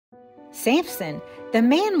Samson, the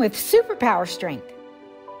man with superpower strength.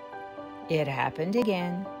 It happened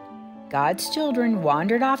again. God's children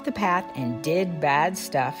wandered off the path and did bad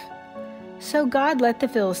stuff. So God let the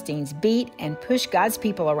Philistines beat and push God's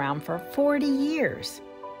people around for 40 years.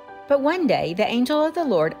 But one day the angel of the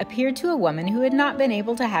Lord appeared to a woman who had not been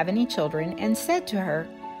able to have any children and said to her,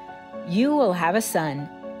 "You will have a son.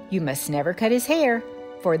 You must never cut his hair,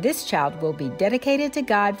 for this child will be dedicated to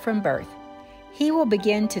God from birth. He will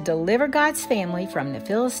begin to deliver God's family from the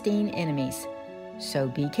Philistine enemies. So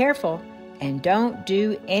be careful and don't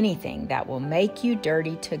do anything that will make you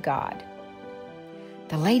dirty to God."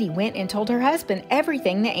 The lady went and told her husband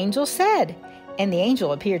everything the angel said, and the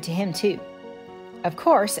angel appeared to him too. Of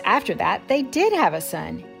course, after that, they did have a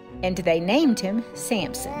son, and they named him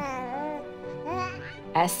Samson.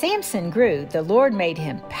 As Samson grew, the Lord made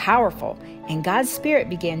him powerful, and God's Spirit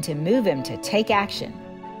began to move him to take action.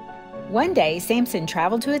 One day, Samson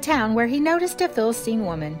traveled to a town where he noticed a Philistine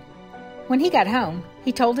woman. When he got home,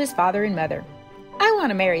 he told his father and mother, "I want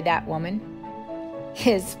to marry that woman."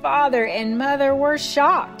 His father and mother were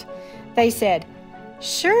shocked. They said,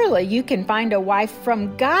 "Surely you can find a wife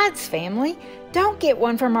from God's family. Don't get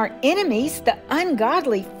one from our enemies, the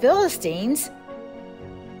ungodly Philistines."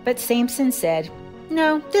 But Samson said,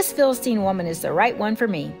 "No, this Philistine woman is the right one for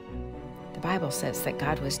me." The Bible says that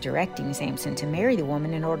God was directing Samson to marry the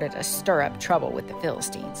woman in order to stir up trouble with the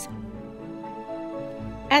Philistines.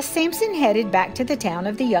 As Samson headed back to the town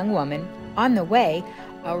of the young woman, on the way,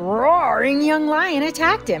 a roaring young lion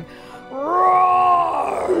attacked him.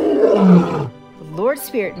 Roar! The Lord's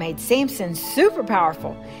Spirit made Samson super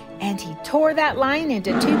powerful, and he tore that lion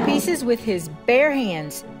into 2 pieces with his bare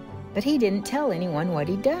hands. But he didn't tell anyone what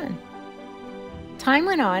he'd done. Time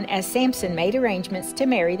went on as Samson made arrangements to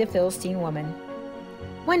marry the Philistine woman.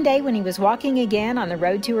 One day when he was walking again on the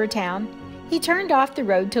road to her town, he turned off the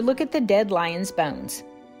road to look at the dead lion's bones.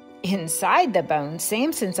 Inside the bones,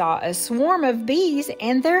 Samson saw a swarm of bees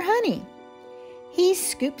and their honey. He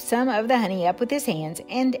scooped some of the honey up with his hands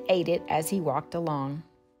and ate it as he walked along.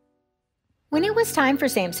 When it was time for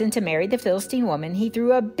Samson to marry the Philistine woman, he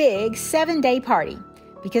threw a big 7-day party,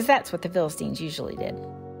 because that's what the Philistines usually did.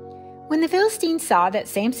 When the Philistines saw that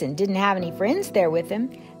Samson didn't have any friends there with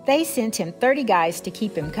him, they sent him 30 guys to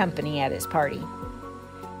keep him company at his party.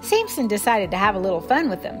 Samson decided to have a little fun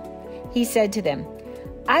with them. He said to them,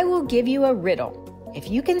 "I will give you a riddle.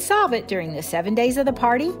 If you can solve it during the 7 days of the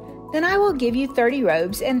party, then I will give you 30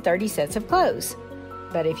 robes and 30 sets of clothes.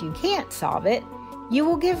 But if you can't solve it, you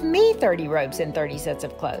will give me 30 robes and 30 sets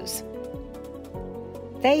of clothes."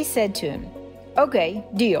 They said to him, "Okay,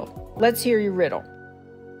 deal. Let's hear your riddle."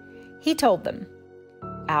 He told them,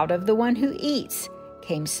 "Out of the one who eats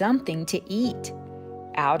came something to eat.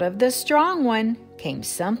 Out of the strong one came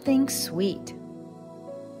something sweet."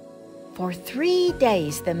 For 3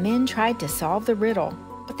 days the men tried to solve the riddle,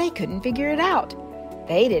 but they couldn't figure it out.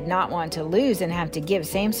 They did not want to lose and have to give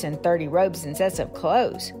Samson 30 robes and sets of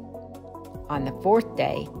clothes. On the 4th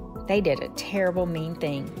day, they did a terrible mean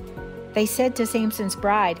thing. They said to Samson's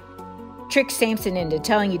bride, "Trick Samson into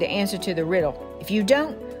telling you the answer to the riddle. If you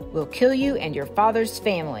don't, we'll kill you and your father's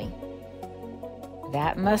family."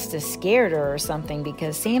 That must have scared her or something,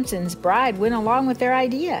 because Samson's bride went along with their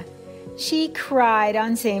idea. She cried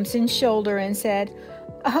on Samson's shoulder and said,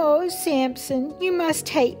 "Oh, Samson, you must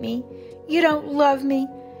hate me. You don't love me.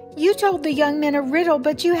 You told the young men a riddle,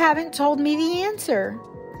 but you haven't told me the answer."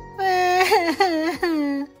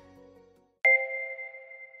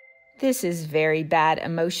 This is very bad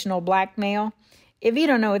emotional blackmail. If you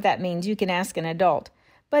don't know what that means, you can ask an adult.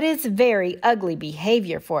 But it's very ugly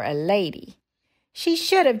behavior for a lady. She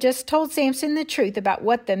should have just told Samson the truth about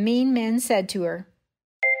what the mean men said to her.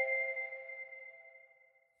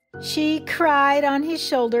 She cried on his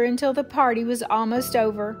shoulder until the party was almost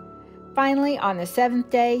over. Finally, on the 7th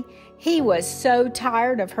day, he was so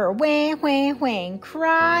tired of her whang,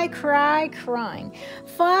 crying,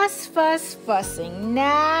 fussing,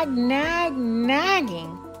 nagging,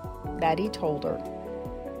 that he told her.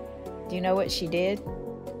 Do you know what she did?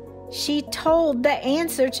 She told the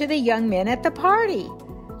answer to the young men at the party.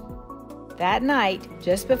 That night,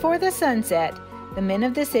 just before the sunset, the men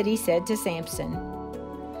of the city said to Samson,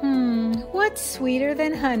 "What's sweeter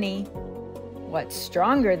than honey? What's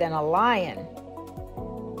stronger than a lion?"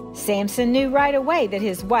 Samson knew right away that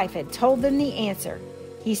his wife had told them the answer.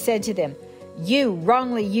 He said to them, "You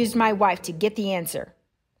wrongly used my wife to get the answer."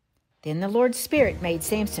 Then the Lord's Spirit made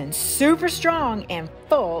Samson super strong and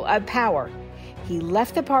full of power. He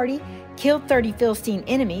left the party, killed 30 Philistine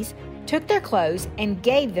enemies, took their clothes, and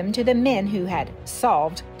gave them to the men who had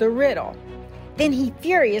solved the riddle. Then he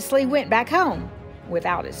furiously went back home.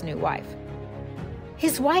 without his new wife.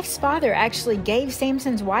 His wife's father actually gave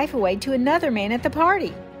Samson's wife away to another man at the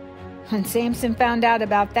party. When Samson found out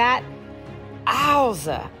about that,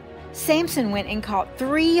 owza! Samson went and caught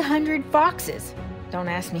 300 foxes. Don't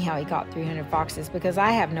ask me how he caught 300 foxes because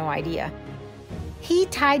I have no idea. He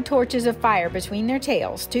tied torches of fire between their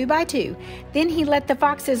tails, 2 by 2. Then he let the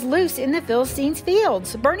foxes loose in the Philistines'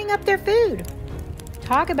 fields, burning up their food.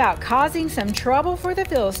 Talk about causing some trouble for the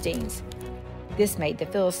Philistines. This made the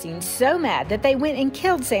Philistines so mad that they went and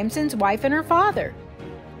killed Samson's wife and her father.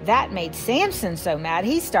 That made Samson so mad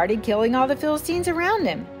he started killing all the Philistines around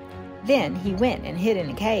him. Then he went and hid in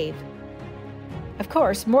a cave. Of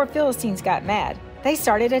course, more Philistines got mad. They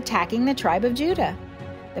started attacking the tribe of Judah.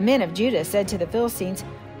 The men of Judah said to the Philistines,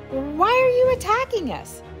 "Why are you attacking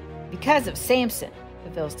us?" "Because of Samson,"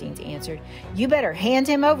 the Philistines answered. "You better hand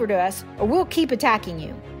him over to us or we'll keep attacking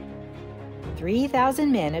you."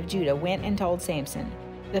 3,000 men of Judah went and told Samson,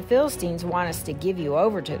 "The Philistines want us to give you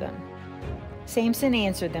over to them." Samson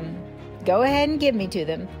answered them, "Go ahead and give me to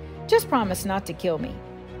them. Just promise not to kill me."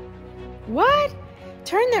 What?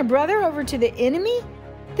 Turn their brother over to the enemy?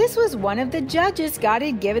 This was one of the judges God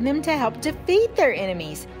had given them to help defeat their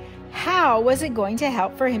enemies. How was it going to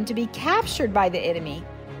help for him to be captured by the enemy?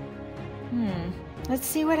 Let's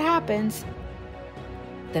see what happens.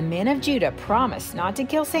 The men of Judah promised not to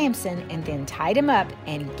kill Samson and then tied him up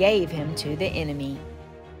and gave him to the enemy.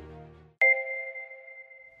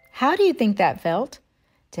 How do you think that felt?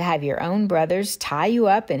 To have your own brothers tie you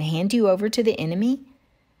up and hand you over to the enemy?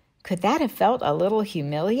 Could that have felt a little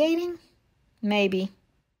humiliating? Maybe.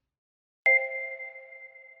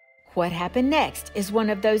 What happened next is one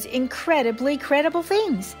of those incredibly credible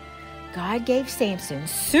things. God gave Samson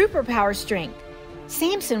superpower strength.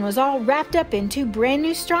 Samson was all wrapped up in 2 brand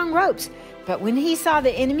new strong ropes, but when he saw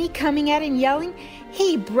the enemy coming at him yelling,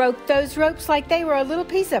 he broke those ropes like they were a little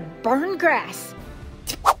piece of burned grass.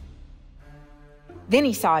 Then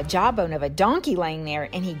he saw a jawbone of a donkey laying there,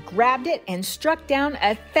 and he grabbed it and struck down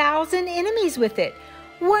 1,000 enemies with it.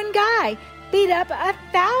 One guy beat up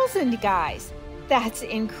 1,000 guys. That's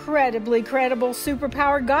incredibly credible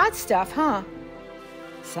superpower God stuff, huh?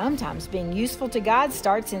 Sometimes being useful to God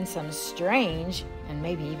starts in some strange and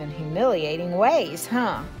maybe even humiliating ways,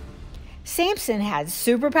 huh? Samson had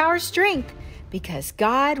superpower strength because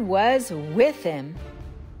God was with him.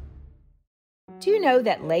 Do you know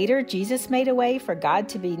that later Jesus made a way for God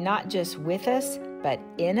to be not just with us, but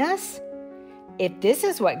in us? If this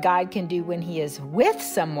is what God can do when He is with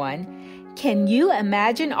someone, can you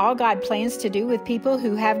imagine all God plans to do with people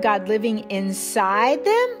who have God living inside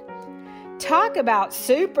them? Talk about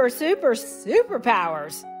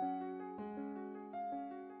superpowers.